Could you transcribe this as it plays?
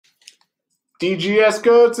DGS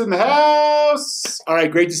Goats in the house. All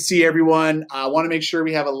right, great to see everyone. I want to make sure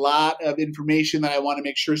we have a lot of information that I want to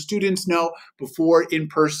make sure students know before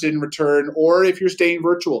in-person return, or if you're staying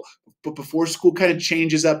virtual, but before school kind of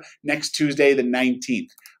changes up next Tuesday, the 19th.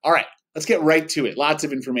 All right, let's get right to it. Lots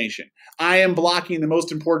of information. I am blocking the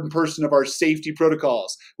most important person of our safety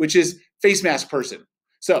protocols, which is face mask person.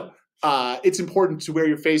 So it's important to wear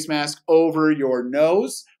your face mask over your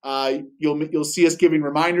nose. You'll see us giving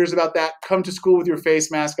reminders about that. Come to school with your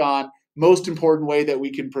face mask on. Most important way that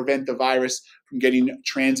we can prevent the virus from getting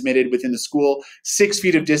transmitted within the school. 6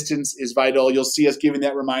 feet of distance is vital. You'll see us giving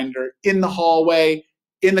that reminder in the hallway,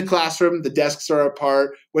 in the classroom. The desks are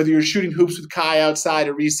apart. Whether you're shooting hoops with Kai outside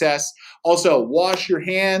at recess. Also, wash your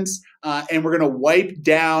hands, and we're going to wipe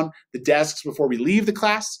down the desks before we leave the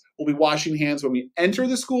class. We'll be washing hands when we enter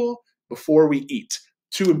the school, before we eat.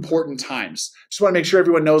 2 important times. Just want to make sure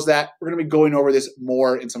everyone knows that. We're going to be going over this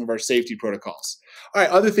more in some of our safety protocols. All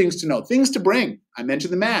right, other things to know. Things to bring. I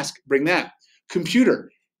mentioned the mask. Bring that.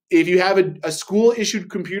 Computer. If you have a school-issued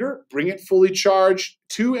computer, bring it fully charged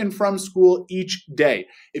to and from school each day.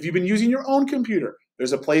 If you've been using your own computer,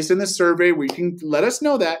 there's a place in the survey where you can let us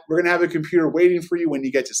know that. We're going to have a computer waiting for you when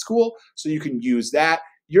you get to school, so you can use that.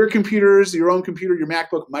 Your computers, your own computer, your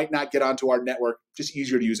MacBook might not get onto our network. Just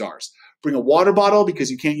easier to use ours. Bring a water bottle because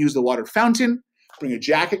you can't use the water fountain. Bring a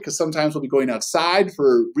jacket because sometimes we'll be going outside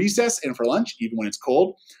for recess and for lunch, even when it's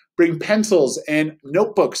cold. Bring pencils and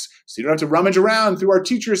notebooks so you don't have to rummage around through our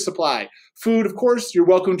teacher's supply. Food, of course, you're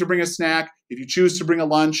welcome to bring a snack. If you choose to bring a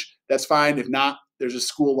lunch, that's fine. If not, there's a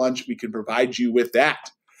school lunch. We can provide you with that.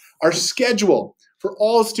 Our schedule for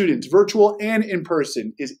all students, virtual and in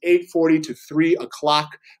person, is 8:40 to 3 o'clock.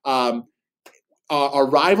 Our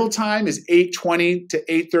arrival time is 8:20 to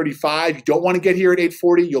 8:35. You don't want to get here at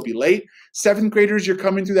 8:40. You'll be late. 7th graders, you're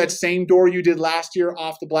coming through that same door you did last year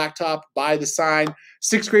off the blacktop by the sign.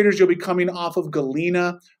 6th graders, you'll be coming off of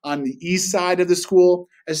Galena on the east side of the school.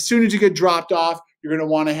 As soon as you get dropped off, you're going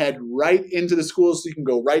to want to head right into the school so you can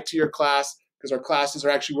go right to your class, because our classes are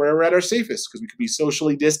actually where we're at our safest, because we can be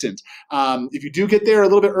socially distant. If you do get there a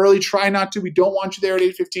little bit early, try not to. We don't want you there at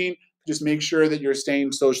 8:15. Just make sure that you're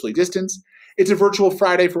staying socially distanced. It's a virtual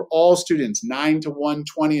Friday for all students, 9 to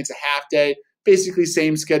 1:20. It's a half day. Basically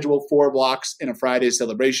same schedule, 4 blocks in a Friday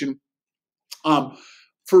celebration.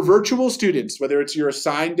 For virtual students, whether it's your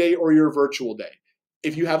assigned day or your virtual day,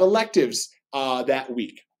 if you have electives that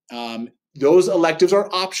week, those electives are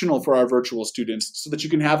optional for our virtual students so that you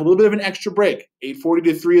can have a little bit of an extra break. 8:40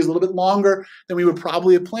 to 3 is a little bit longer than we would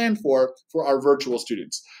probably have planned for our virtual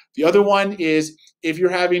students. The other one is if you're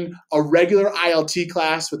having a regular ILT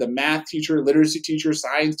class with a math teacher, literacy teacher,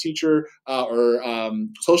 science teacher, or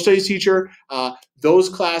social studies teacher, those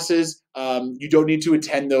classes, you don't need to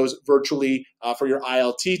attend those virtually for your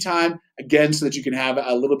ILT time, again, so that you can have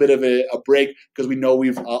a little bit of a break, because we know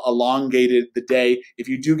we've elongated the day. If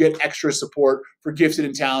you do get extra support for gifted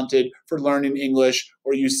and talented, for learning English,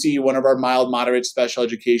 or you see one of our mild, moderate special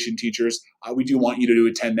education teachers, we do want you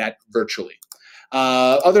to attend that virtually.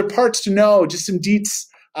 Other parts to know, just some deets.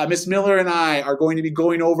 Ms. Miller and I are going to be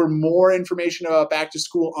going over more information about back to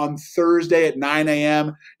school on Thursday at 9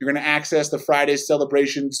 a.m. You're going to access the Friday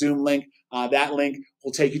celebration Zoom link. That link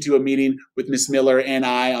will take you to a meeting with Ms. Miller and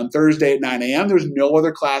I on Thursday at 9 a.m. There's no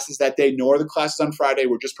other classes that day, nor the classes on Friday.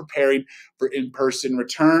 We're just preparing for in-person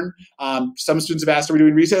return. Some students have asked, are we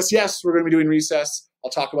doing recess? Yes, we're going to be doing recess.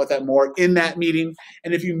 I'll talk about that more in that meeting.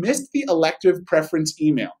 And if you missed the elective preference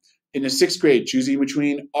email, in the 6th grade, choosing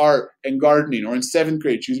between art and gardening, or in 7th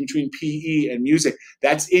grade, choosing between PE and music.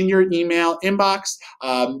 That's in your email inbox.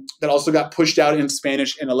 That also got pushed out in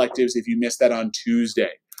Spanish and electives if you missed that on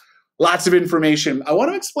Tuesday. Lots of information. I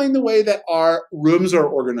want to explain the way that our rooms are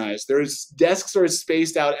organized. Desks are as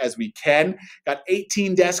spaced out as we can. Got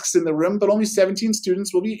 18 desks in the room, but only 17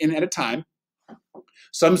 students will be in at a time.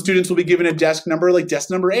 Some students will be given a desk number like desk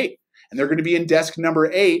number 8, and they're going to be in desk number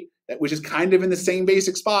 8, which is kind of in the same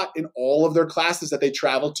basic spot in all of their classes that they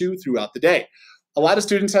travel to throughout the day. A lot of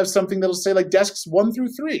students have something that'll say like desks 1 through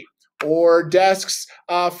 3, or desks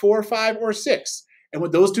 4, 5, or 6. And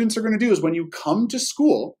what those students are going to do is when you come to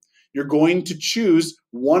school, you're going to choose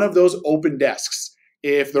one of those open desks.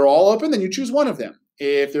 If they're all open, then you choose one of them.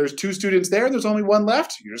 If there's 2 students there and there's only 1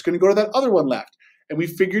 left, you're just going to go to that other one left. And we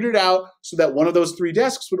figured it out so that one of those 3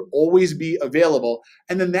 desks would always be available.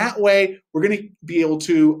 And then that way, we're going to be able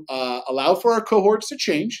to allow for our cohorts to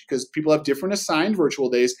change, because people have different assigned virtual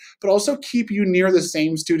days, but also keep you near the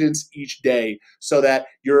same students each day so that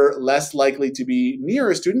you're less likely to be near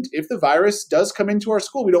a student if the virus does come into our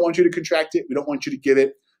school. We don't want you to contract it. We don't want you to give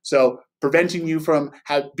it. So preventing you from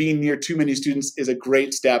being near too many students is a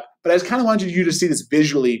great step. But I just kind of wanted you to see this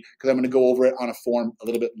visually because I'm going to go over it on a form a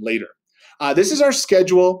little bit later. This is our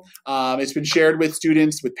schedule. It's been shared with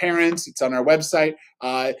students, with parents. It's on our website.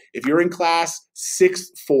 If you're in class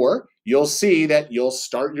 6-4, you'll see that you'll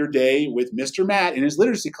start your day with Mr. Matt in his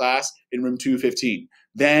literacy class in room 215.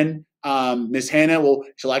 Then Miss Hannah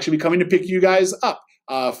she'll actually be coming to pick you guys up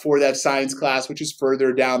for that science class, which is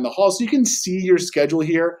further down the hall. So you can see your schedule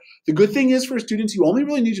here. The good thing is for students, you only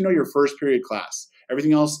really need to know your first period class.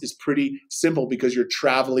 Everything else is pretty simple because you're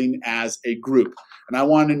traveling as a group. And I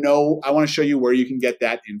want to show you where you can get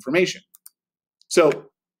that information. So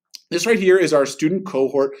this right here is our student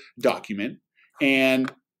cohort document. And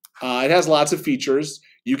it has lots of features.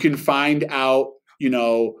 You can find out,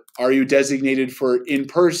 are you designated for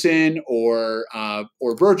in-person or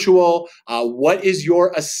virtual? What is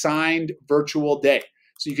your assigned virtual day?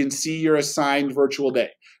 So you can see your assigned virtual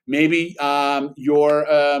day. Maybe you're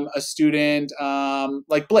a student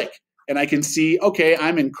like Blake, and I can see, okay,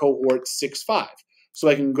 I'm in cohort 6-5. So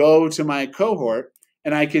I can go to my cohort,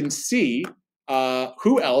 and I can see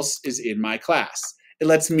who else is in my class. It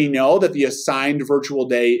lets me know that the assigned virtual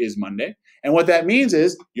day is Monday. And what that means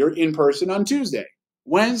is you're in person on Tuesday,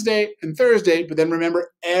 Wednesday, and Thursday. But then remember,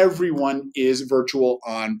 everyone is virtual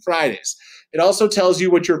on Fridays. It also tells you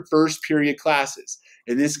what your first period class is.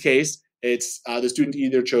 In this case, it's the student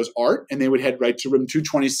either chose art and they would head right to room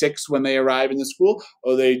 226 when they arrive in the school,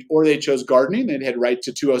 or they chose gardening, they'd head right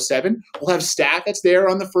to 207. We'll have staff that's there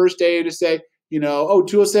on the first day to say,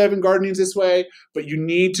 207 gardening's this way, but you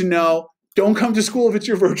need to know, don't come to school if it's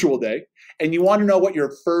your virtual day, and you want to know what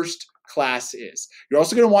your first class is. You're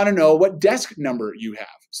also going to want to know what desk number you have.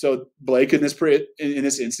 So Blake, in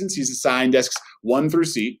this instance, he's assigned desks 1 through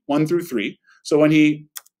 3. So when he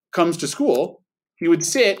comes to school, he would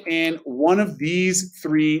sit in one of these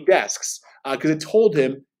 3 desks because it told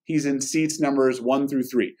him he's in seats numbers 1 through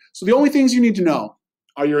 3. So the only things you need to know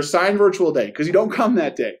are your assigned virtual day, because you don't come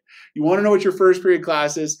that day. You want to know what your first period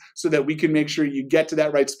class is so that we can make sure you get to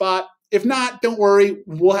that right spot. If not, don't worry.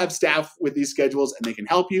 We'll have staff with these schedules and they can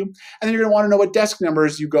help you. And then you're going to want to know what desk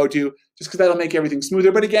numbers you go to, just because that'll make everything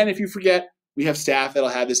smoother. But again, if you forget, we have staff that'll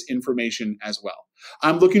have this information as well.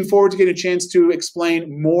 I'm looking forward to getting a chance to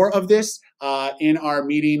explain more of this in our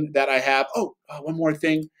meeting that I have. One more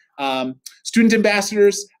thing. Student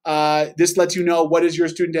ambassadors, this lets you know what is your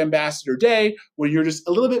student ambassador day, when you're just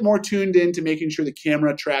a little bit more tuned in to making sure the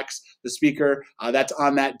camera tracks the speaker. That's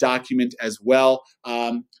on that document as well.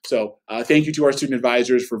 So thank you to our student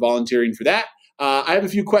advisors for volunteering for that. I have a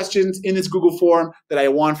few questions in this Google form that I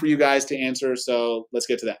want for you guys to answer, so let's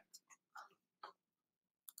get to that.